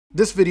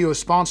This video is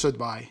sponsored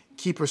by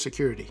Keeper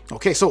Security.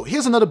 Okay, so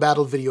here's another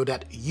battle video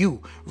that you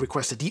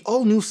requested. The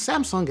all-new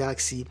Samsung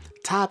Galaxy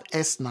Tab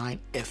S9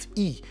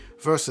 FE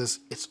versus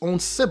its own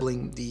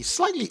sibling, the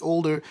slightly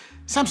older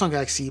Samsung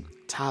Galaxy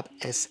Tab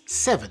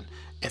S7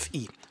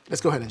 FE.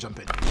 Let's go ahead and jump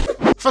in.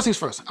 First things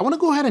first, I want to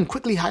go ahead and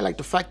quickly highlight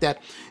the fact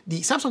that the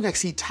Samsung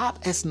Galaxy Tab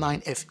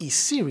S9 FE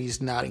series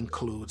now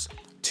includes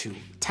two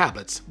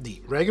tablets,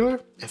 the regular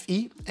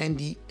FE and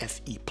the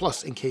FE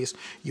Plus, in case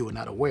you were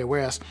not aware,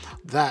 whereas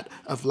that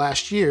of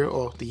last year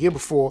or the year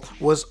before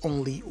was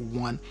only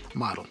one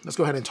model. Let's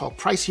go ahead and talk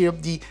price here.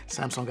 The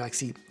Samsung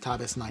Galaxy Tab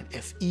S9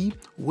 FE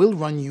will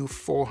run you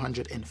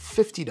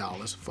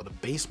 $450 for the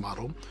base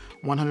model,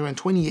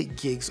 128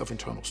 gigs of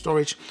internal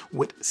storage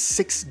with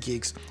 6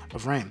 gigs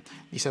of RAM.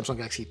 The Samsung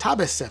Galaxy Tab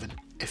S7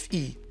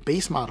 FE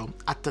base model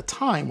at the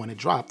time when it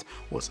dropped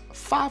was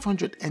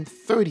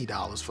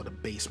 $530 for the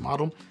base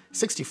model,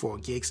 64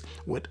 gigs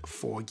with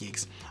 4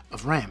 gigs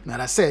of RAM. Now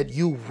that said,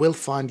 you will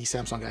find the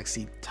Samsung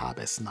Galaxy Tab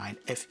S9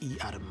 FE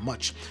at a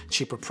much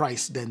cheaper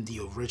price than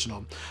the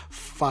original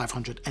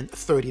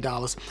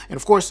 $530. And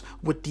of course,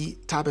 with the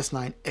Tab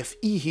S9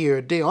 FE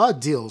here, there are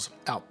deals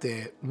out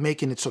there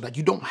making it so that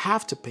you don't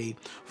have to pay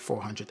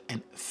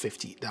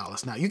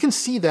 $450. Now you can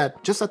see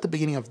that just at the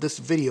beginning of this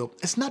video,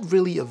 it's not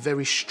really a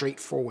very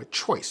straightforward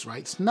choice,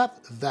 right? It's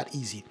not that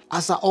easy.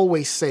 As I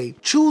always say,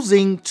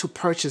 choosing to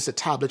purchase a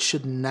tablet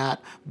should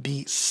not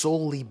be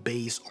solely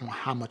based on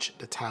how much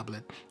the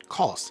tablet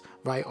costs,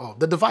 right? Or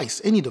the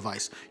device, any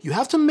device. You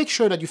have to make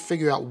sure that you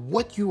figure out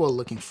what you are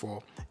looking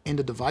for in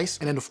the device,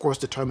 and then of course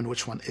determine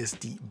which one is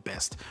the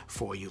best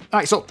for you. All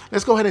right, so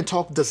let's go ahead and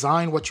talk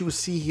design. What you will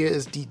see here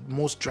is the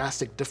most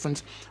drastic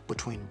difference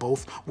between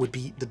both would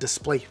be the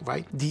display,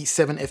 right? The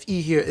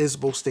 7FE here is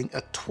boasting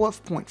a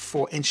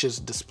 12.4 inches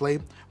display,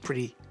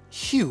 pretty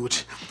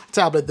huge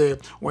tablet there,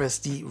 whereas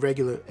the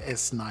regular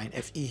S9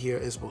 FE here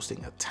is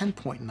boasting a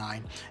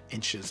 10.9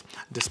 inches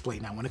display.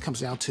 Now, when it comes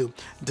down to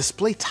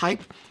display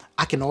type,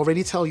 I can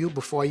already tell you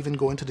before I even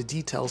go into the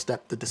details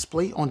that the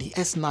display on the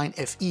S9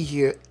 FE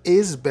here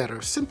is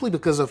better simply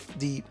because of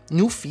the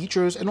new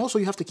features, and also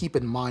you have to keep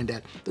in mind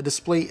that the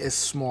display is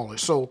smaller.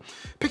 So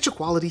picture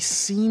quality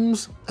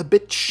seems a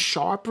bit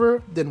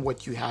sharper than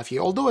what you have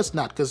here, although it's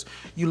not, because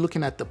you're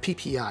looking at the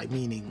PPI,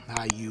 meaning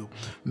how you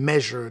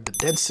measure the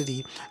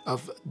density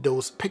of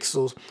those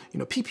pixels. You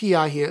know,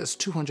 PPI here is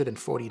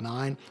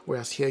 249,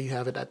 whereas here you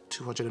have it at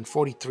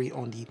 243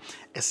 on the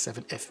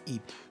S7 FE.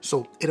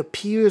 So it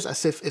appears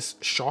as if it's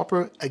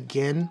sharper.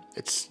 Again,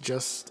 it's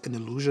just an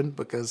illusion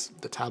because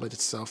the tablet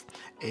itself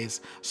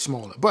is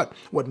smaller. But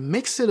what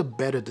makes it a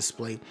better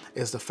display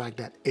is the fact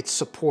that it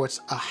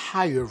supports a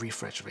higher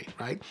refresh rate,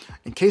 right?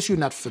 In case you're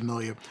not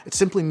familiar, it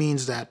simply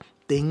means that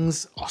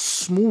things are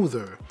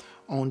smoother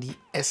on the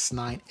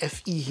S9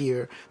 FE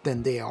here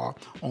than they are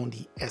on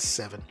the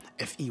S7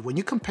 FE. When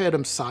you compare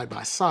them side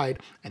by side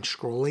and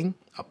scrolling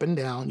up and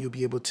down, you'll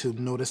be able to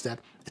notice that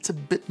it's a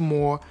bit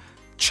more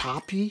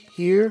choppy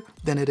here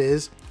than it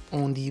is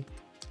on the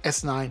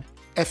S9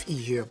 FE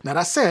here. Now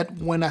that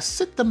said, when I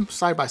sit them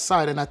side by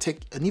side and I take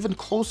an even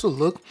closer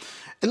look,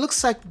 it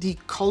looks like the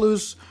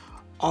colors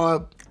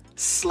are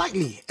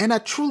slightly, and I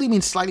truly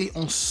mean slightly,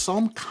 on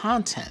some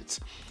content,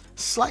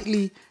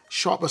 slightly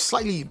sharper,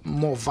 slightly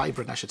more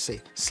vibrant, I should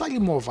say, slightly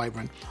more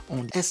vibrant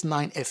on the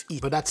S9 FE,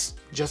 but that's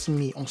just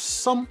me on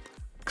some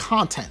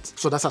content.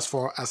 So that's as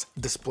far as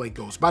display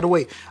goes. By the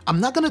way, I'm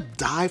not gonna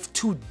dive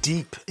too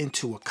deep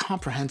into a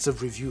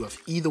comprehensive review of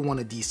either one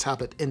of these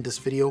tablets in this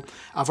video.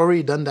 I've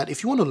already done that.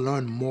 If you want to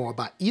learn more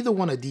about either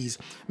one of these,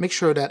 make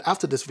sure that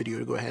after this video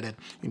you go ahead and,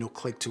 you know,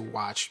 click to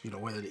watch, you know,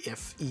 whether the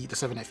FE, the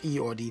 7FE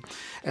or the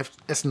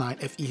S9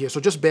 FE here. So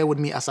just bear with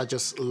me as I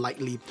just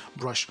lightly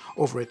brush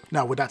over it.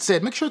 Now, with that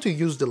said, make sure to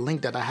use the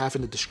link that I have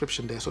in the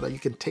description there so that you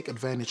can take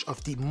advantage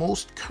of the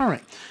most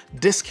current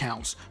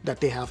discounts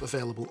that they have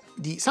available.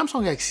 The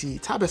Samsung Galaxy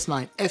Tab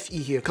S9 FE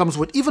here comes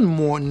with even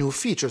more new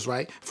features,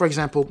 right? For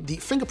example, the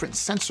fingerprint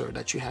sensor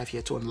that you have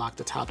here to unlock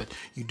the tablet.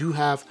 You do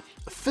have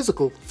a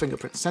physical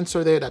fingerprint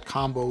sensor there that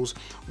combos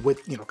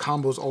with, you know,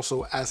 combos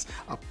also as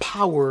a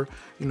power,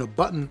 you know,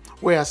 button.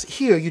 Whereas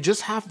here you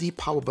just have the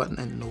power button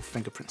and no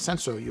fingerprint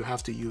sensor. You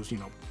have to use, you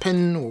know,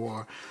 pin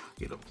or,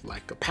 you know,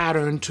 like a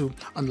pattern to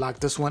unlock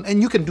this one.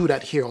 And you can do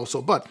that here also,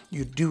 but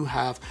you do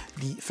have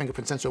the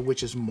fingerprint sensor,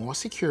 which is more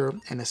secure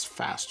and is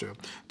faster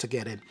to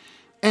get in.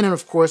 And then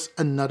of course,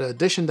 another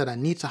addition that I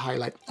need to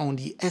highlight on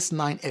the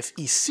S9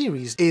 FE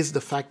series is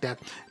the fact that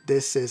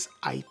this is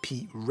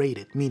IP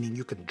rated, meaning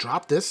you can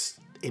drop this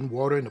in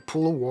water, in a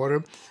pool of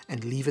water,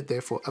 and leave it there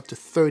for up to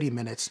 30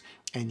 minutes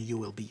and you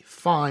will be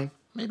fine,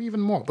 maybe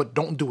even more, but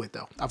don't do it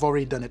though. I've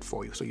already done it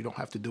for you, so you don't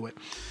have to do it.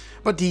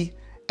 But the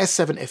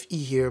S7 FE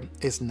here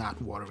is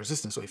not water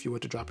resistant. So if you were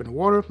to drop it in the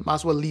water, might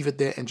as well leave it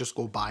there and just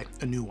go buy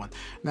a new one.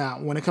 Now,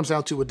 when it comes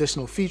down to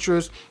additional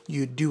features,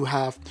 you do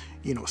have,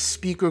 you know,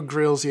 speaker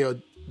grills here,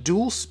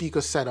 dual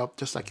speaker setup,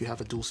 just like you have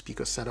a dual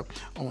speaker setup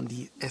on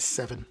the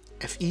S7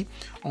 FE.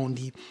 On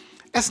the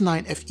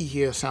S9 FE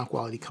here, sound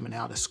quality coming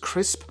out as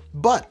crisp,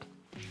 but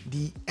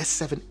the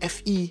S7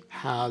 FE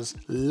has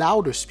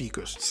louder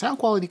speakers. Sound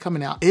quality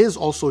coming out is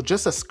also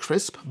just as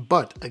crisp,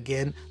 but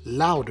again,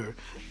 louder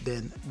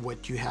than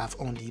what you have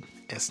on the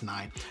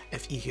S9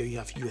 FE. Here you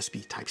have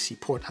USB Type-C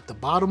port at the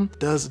bottom,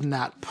 does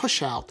not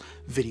push out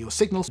video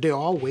signals. There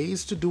are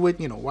ways to do it,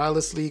 you know,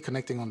 wirelessly,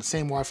 connecting on the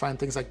same Wi-Fi and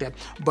things like that,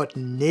 but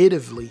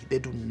natively, they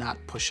do not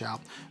push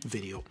out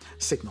video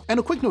signal. And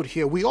a quick note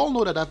here, we all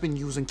know that I've been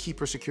using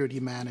Keeper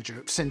Security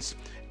Manager since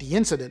the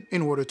incident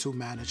in order to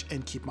manage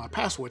and keep my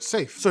passwords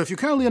safe. So if you're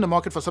currently in the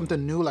market for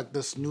something new, like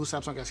this new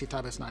Samsung Galaxy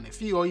Tab S9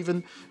 FE, or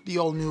even the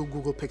all-new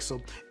Google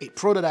Pixel 8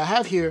 Pro that I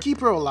have here,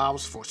 Keeper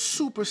allows for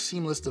super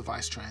seamless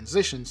device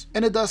transitions,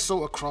 and it does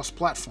so across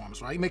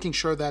platforms, right? Making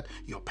sure that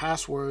your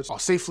passwords are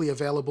safely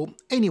available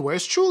anywhere.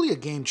 It's truly a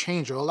game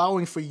changer,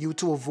 allowing for you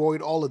to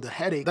avoid all of the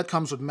headache that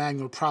comes with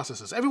manual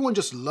processes. Everyone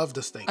just loves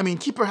this thing. I mean,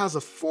 Keeper has a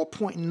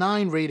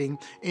 4.9 rating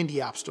in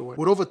the App Store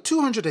with over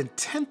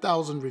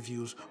 210,000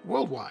 reviews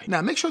worldwide.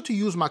 Now, make sure to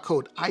use my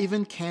code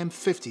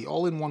IvanCam50,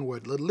 all in one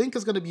word. The link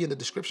is going to be in the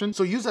description,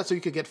 so use that so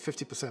you can get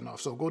 50%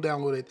 off. So go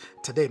download it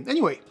today.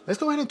 Anyway, let's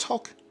go ahead and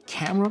talk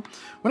camera.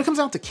 When it comes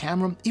down to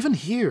camera, even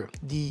here,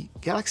 the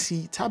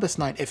Galaxy Tab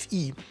S9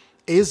 FE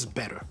is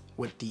better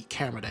with the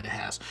camera that it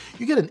has.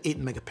 You get an 8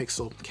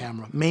 megapixel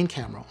camera, main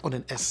camera on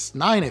an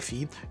S9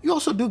 FE. You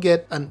also do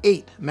get an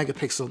 8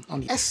 megapixel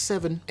on the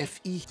S7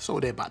 FE, so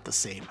they're about the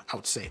same, I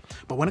would say.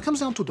 But when it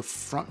comes down to the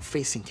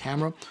front-facing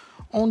camera,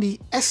 on the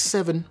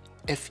S7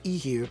 FE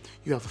here,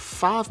 you have a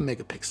 5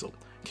 megapixel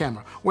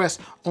camera, whereas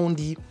on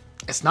the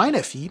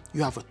S9 FE,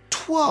 you have a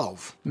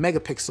 12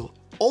 megapixel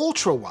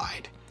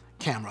ultra-wide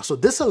camera. So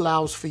this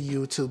allows for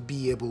you to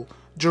be able,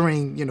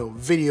 during, you know,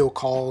 video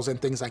calls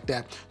and things like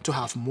that, to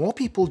have more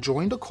people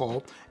join the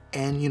call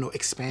and, you know,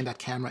 expand that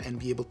camera and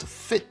be able to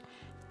fit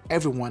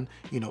everyone,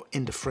 you know,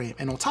 in the frame.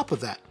 And on top of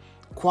that,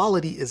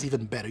 quality is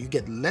even better. You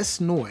get less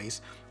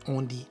noise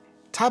on the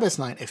Tab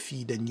S9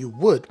 FE than you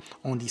would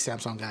on the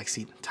Samsung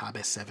Galaxy Tab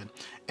S7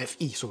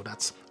 FE. So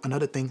that's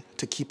another thing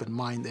to keep in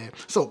mind there.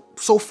 So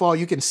far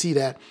you can see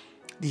that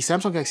the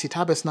Samsung Galaxy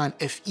Tab S9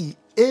 FE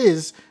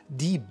is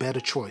the better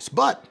choice,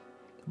 but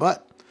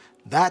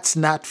that's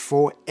not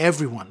for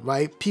everyone,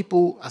 right?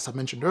 People, as I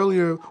mentioned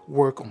earlier,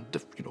 work on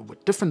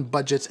with different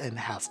budgets and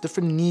have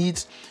different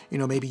needs. You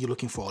know, maybe you're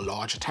looking for a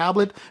larger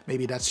tablet,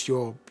 maybe that's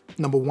your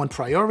 #1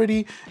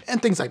 priority,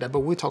 and things like that. But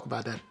we'll talk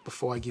about that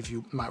before I give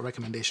you my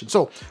recommendation.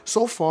 So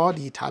far,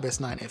 the Tab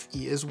S9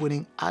 FE is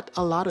winning at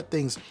a lot of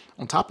things.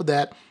 On top of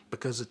that,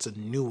 because it's a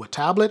newer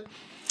tablet,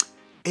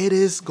 it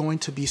is going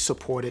to be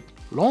supported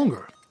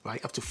longer,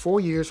 right? Up to 4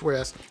 years,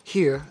 whereas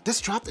here, this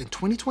dropped in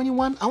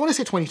 2021. I want to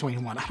say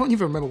 2021. I don't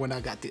even remember when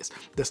I got this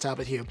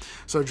tablet here.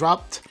 So it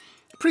dropped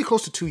pretty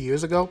close to 2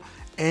 years ago.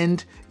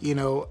 And, you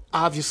know,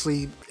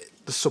 obviously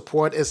the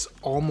support is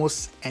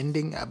almost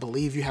ending. I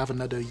believe you have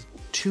another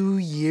 2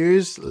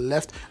 years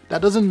left.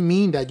 That doesn't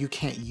mean that you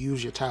can't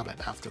use your tablet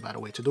after, by the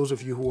way. To those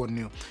of you who are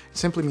new, it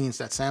simply means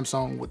that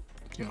Samsung would,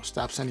 you know,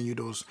 stop sending you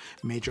those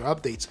major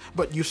updates,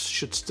 but you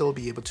should still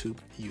be able to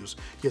use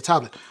your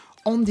tablet.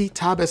 On the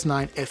Tab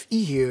S9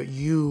 FE here,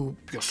 your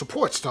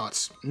support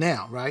starts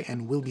now, right?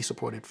 And will be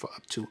supported for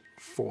up to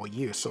 4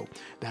 years. So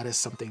that is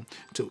something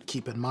to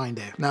keep in mind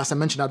there. Now, as I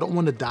mentioned, I don't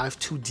want to dive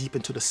too deep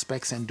into the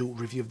specs and do a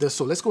review of this.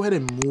 So let's go ahead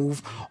and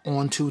move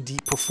on to the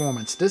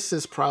performance. This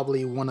is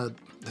probably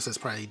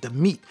the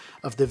meat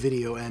of the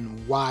video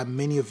and why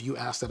many of you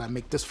asked that I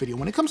make this video.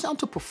 When it comes down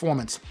to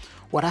performance,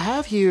 what I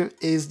have here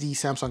is the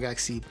Samsung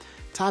Galaxy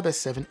Tab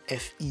S7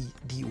 FE,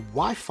 the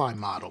Wi-Fi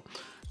model.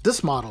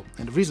 This model,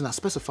 and the reason I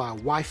specify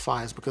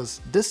Wi-Fi is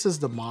because this is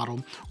the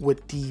model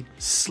with the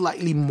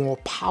slightly more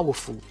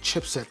powerful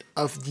chipset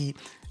of the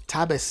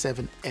Tab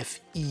S7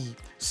 FE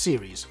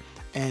series.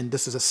 And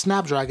this is a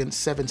Snapdragon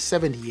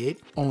 778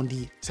 on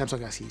the Samsung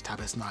Galaxy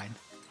Tab S9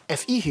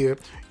 FE here.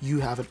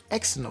 You have an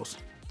Exynos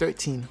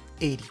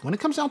 1380. When it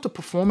comes down to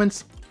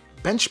performance,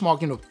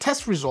 benchmark,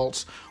 test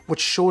results,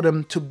 which show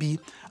them to be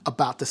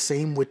about the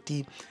same, with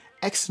the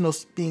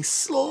Exynos being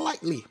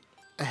slightly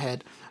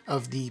ahead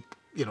of the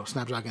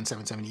Snapdragon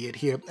 778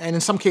 here. And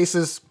in some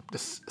cases, the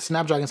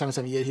Snapdragon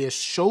 778 here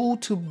show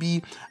to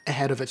be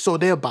ahead of it. So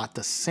they're about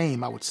the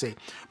same, I would say.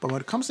 But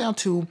when it comes down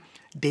to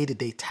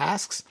day-to-day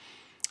tasks,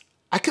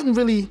 I couldn't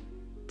really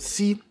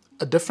see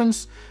a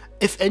difference.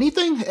 If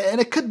anything, and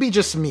it could be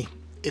just me,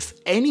 if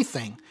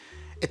anything,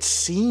 it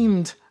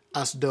seemed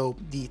as though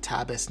the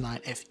Tab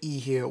S9 FE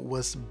here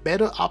was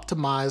better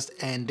optimized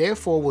and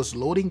therefore was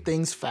loading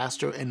things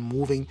faster and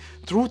moving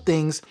through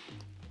things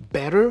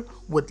better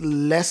with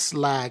less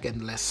lag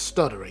and less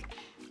stuttering.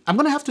 I'm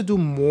gonna have to do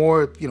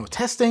more,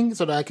 testing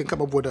so that I can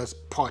come up with a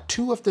part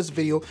 2 of this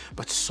video,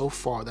 but so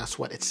far that's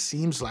what it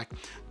seems like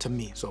to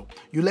me. So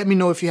you let me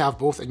know if you have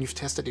both and you've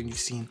tested and you've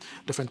seen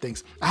different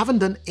things. I haven't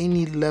done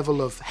any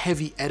level of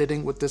heavy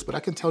editing with this, but I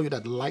can tell you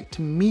that light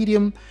to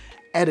medium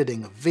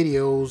editing of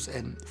videos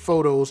and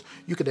photos,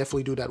 you could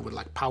definitely do that with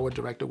like Power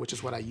Director, which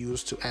is what I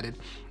use to edit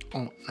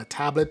on a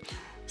tablet.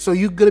 So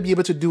you're gonna be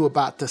able to do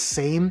about the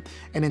same.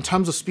 And in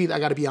terms of speed, I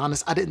gotta be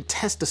honest, I didn't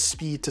test the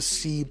speed to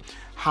see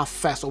how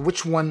fast or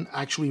which one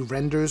actually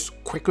renders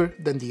quicker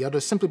than the other,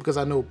 simply because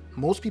I know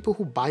most people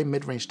who buy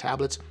mid-range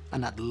tablets are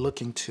not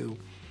looking to,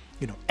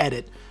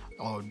 edit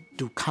or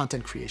do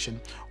content creation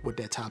with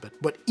their tablet.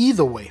 But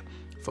either way,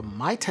 for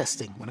my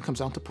testing, when it comes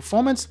down to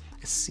performance,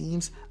 it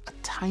seems a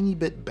tiny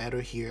bit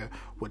better here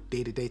with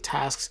day-to-day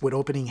tasks, with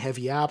opening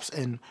heavy apps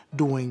and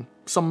doing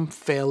some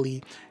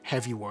fairly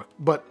heavy work.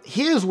 But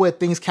here's where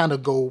things kind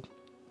of go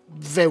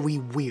very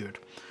weird.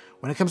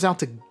 When it comes down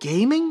to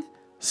gaming,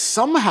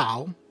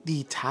 somehow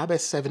the Tab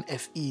S7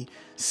 FE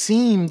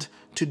seemed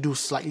to do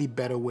slightly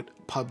better with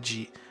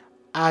PUBG.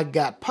 I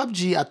got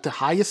PUBG at the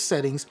highest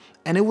settings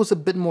and it was a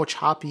bit more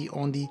choppy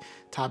on the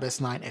Tab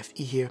S9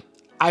 FE here.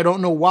 I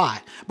don't know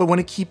why, but when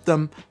you keep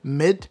them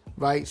mid,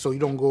 right? So you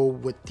don't go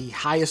with the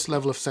highest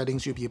level of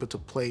settings, you'll be able to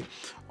play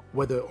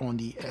whether on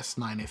the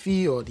S9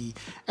 FE or the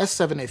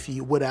S7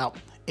 FE without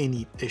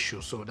any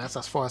issues. So that's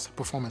as far as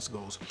performance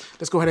goes.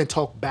 Let's go ahead and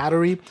talk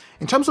battery.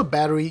 In terms of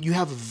battery, you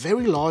have a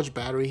very large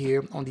battery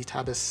here on the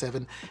Tab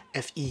S7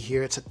 FE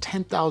here. It's a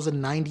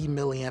 10,090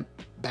 milliamp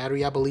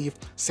battery, I believe.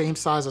 Same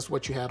size as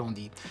what you had on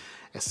the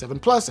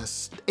S7 Plus,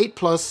 S8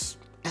 Plus,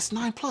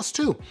 S9 Plus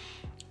too.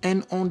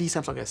 And on the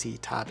Samsung Galaxy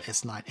Tab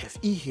S9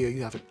 FE here,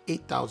 you have an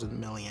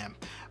 8,000 milliamp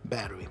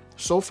battery.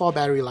 So far,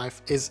 battery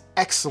life is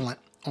excellent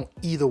on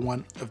either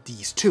one of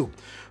these two.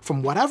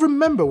 From what I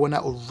remember when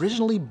I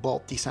originally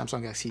bought the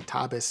Samsung Galaxy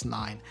Tab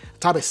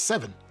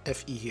S7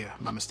 FE here,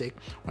 my mistake.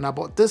 When I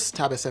bought this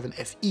Tab S7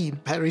 FE,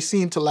 battery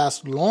seemed to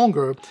last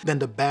longer than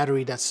the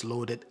battery that's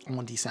loaded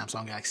on the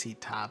Samsung Galaxy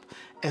Tab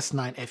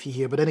S9 FE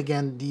here. But then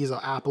again, these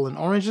are apple and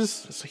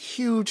oranges. It's a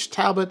huge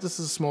tablet. This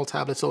is a small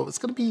tablet, so it's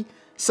gonna be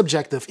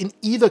subjective. In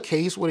either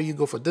case, whether you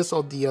go for this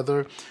or the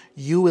other,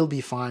 you will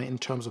be fine in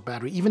terms of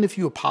battery. Even if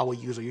you're a power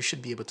user, you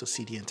should be able to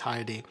see the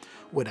entire day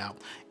without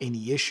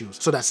any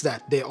issues. So that's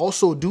that. They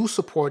also do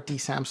support the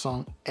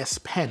Samsung S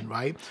Pen,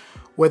 right?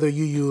 Whether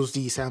you use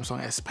the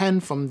Samsung S Pen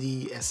from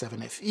the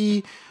S7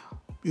 FE,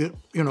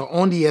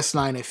 on the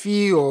S9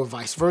 FE or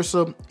vice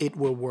versa, it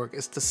will work.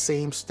 It's the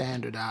same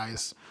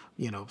standardized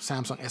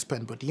Samsung S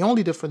Pen, but the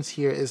only difference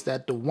here is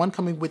that the one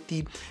coming with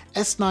the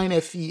S9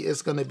 FE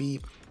is going to be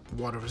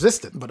water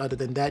resistant. But other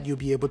than that, you'll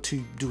be able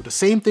to do the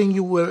same thing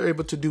you were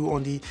able to do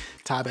on the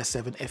Tab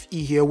S7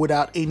 FE here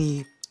without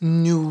any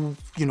new,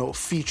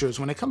 features.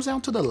 When it comes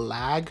down to the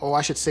lag, or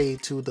I should say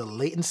to the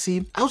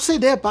latency, I would say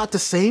they're about the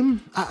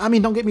same. I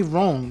mean, don't get me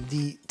wrong,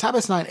 the Tab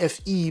S9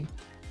 FE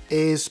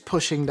is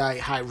pushing that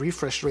high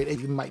refresh rate, and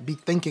you might be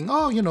thinking,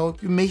 oh,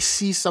 you may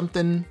see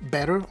something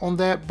better on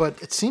that,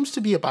 but it seems to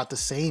be about the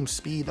same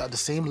speed, the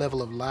same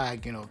level of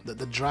lag.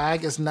 The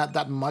drag is not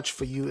that much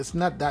for you. It's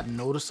not that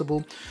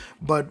noticeable,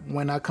 but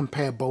when I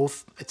compare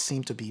both, it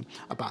seemed to be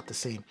about the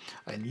same.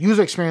 And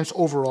user experience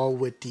overall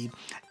with the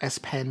S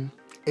Pen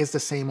is the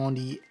same on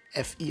the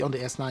FE, on the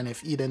S9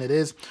 FE than it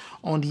is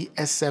on the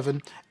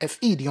S7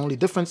 FE. The only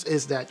difference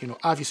is that,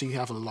 obviously you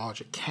have a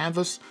larger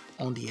canvas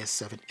on the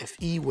S7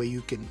 FE where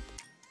you can,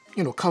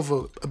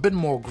 cover a bit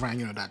more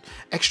ground. That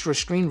extra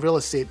screen real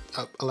estate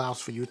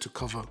allows for you to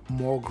cover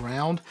more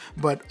ground,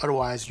 but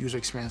otherwise user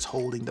experience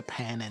holding the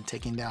pen and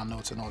taking down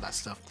notes and all that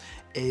stuff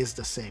is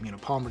the same.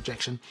 Palm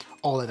projection,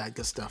 all of that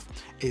good stuff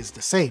is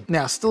the same.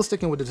 Now, still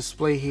sticking with the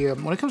display here,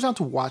 when it comes down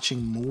to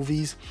watching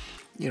movies,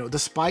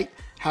 despite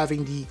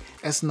having the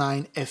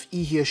S9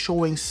 FE here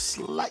showing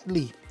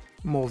slightly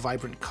more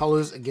vibrant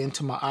colors, again,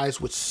 to my eyes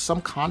with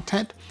some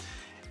content,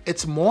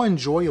 it's more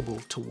enjoyable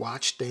to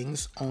watch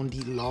things on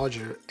the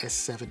larger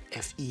S7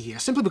 FE here,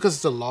 simply because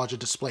it's a larger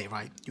display,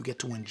 right? You get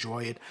to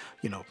enjoy it,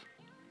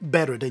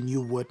 better than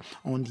you would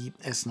on the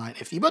S9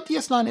 FE. But the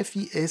S9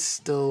 FE is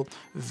still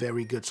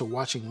very good. So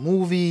watching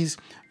movies,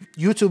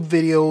 YouTube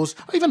videos,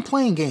 or even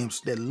playing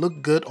games, they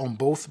look good on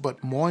both,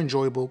 but more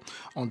enjoyable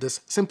on this,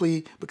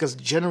 simply because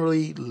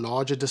generally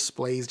larger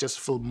displays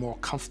just feel more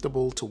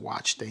comfortable to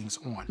watch things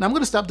on. Now I'm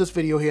going to stop this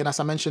video here, and as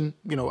I mentioned,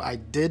 I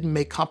did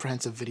make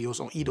comprehensive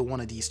videos on either one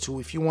of these two.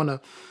 If you want to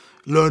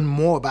learn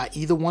more about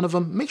either one of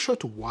them, make sure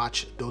to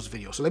watch those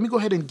videos. So let me go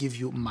ahead and give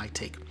you my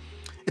take.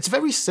 It's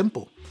very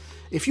simple.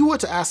 If you were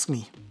to ask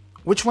me,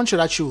 which one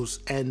should I choose?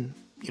 And,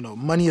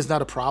 money is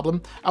not a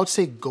problem, I would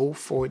say go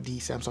for the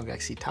Samsung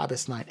Galaxy Tab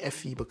S9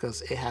 FE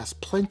because it has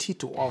plenty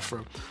to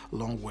offer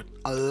along with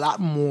a lot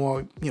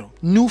more,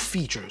 new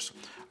features,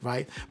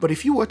 right? But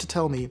if you were to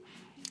tell me,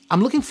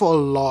 I'm looking for a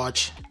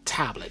large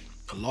tablet,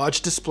 a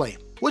large display,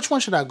 which one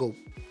should I go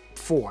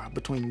for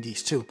between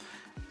these two?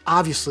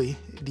 Obviously,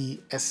 the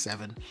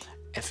S7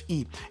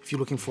 FE. If you're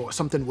looking for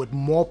something with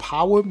more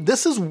power,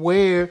 this is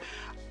where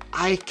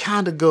I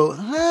kind of go,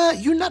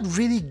 you're not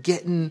really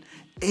getting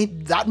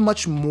that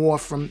much more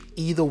from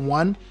either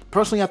one.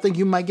 Personally, I think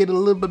you might get a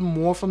little bit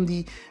more from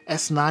the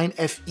S9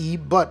 FE,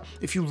 but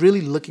if you're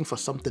really looking for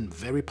something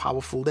very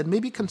powerful, then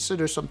maybe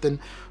consider something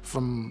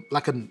from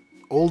like an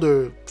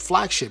older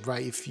flagship,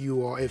 right?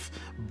 If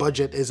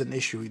budget is an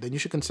issue, then you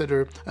should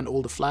consider an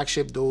older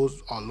flagship.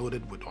 Those are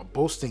loaded with or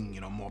boasting,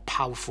 more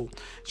powerful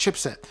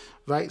chipset,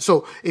 right?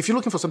 So if you're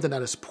looking for something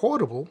that is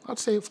portable, I'd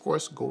say, of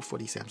course, go for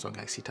the Samsung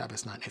Galaxy Tab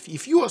S9.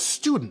 If you're a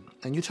student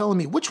and you're telling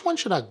me which one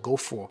should I go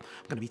for,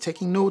 I'm going to be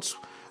taking notes,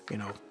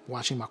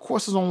 watching my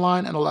courses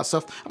online and all that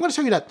stuff. I'm going to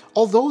tell you that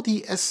although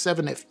the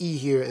S7 FE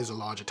here is a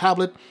larger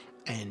tablet,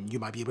 and you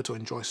might be able to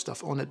enjoy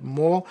stuff on it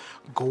more,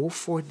 go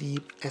for the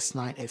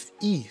S9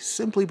 FE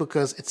simply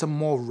because it's a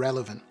more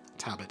relevant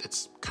tablet.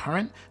 It's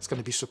current, it's going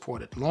to be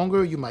supported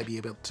longer, you might be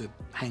able to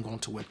hang on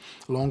to it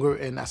longer,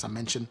 and as I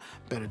mentioned,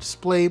 better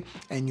display,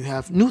 and you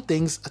have new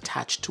things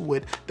attached to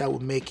it that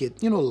will make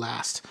it,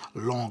 last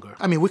longer.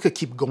 I mean, we could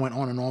keep going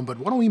on and on, but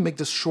why don't we make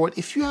this short?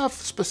 If you have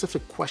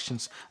specific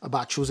questions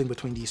about choosing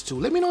between these two,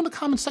 let me know in the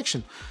comment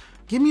section.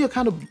 Give me a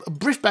kind of a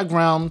brief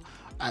background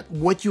at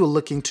what you're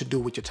looking to do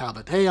with your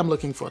tablet. Hey, I'm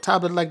looking for a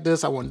tablet like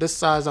this. I want this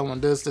size. I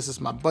want this. This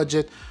is my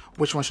budget.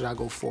 Which one should I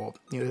go for?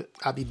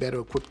 I'll be better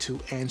equipped to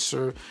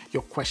answer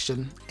your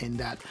question in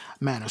that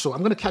manner. So I'm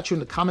going to catch you in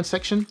the comment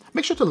section.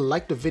 Make sure to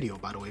like the video,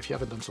 by the way, if you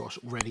haven't done so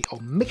already. Or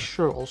make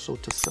sure also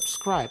to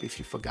subscribe if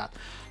you forgot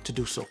to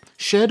do so.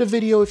 Share the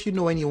video if you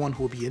know anyone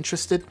who will be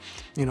interested.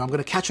 I'm going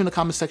to catch you in the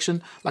comment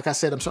section. Like I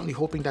said, I'm certainly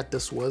hoping that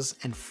this was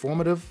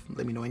informative.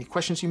 Let me know any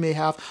questions you may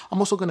have. I'm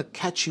also going to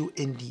catch you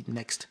in the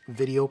next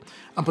video.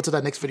 Until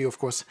that next video, of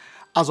course,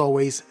 as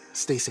always,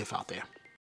 stay safe out there.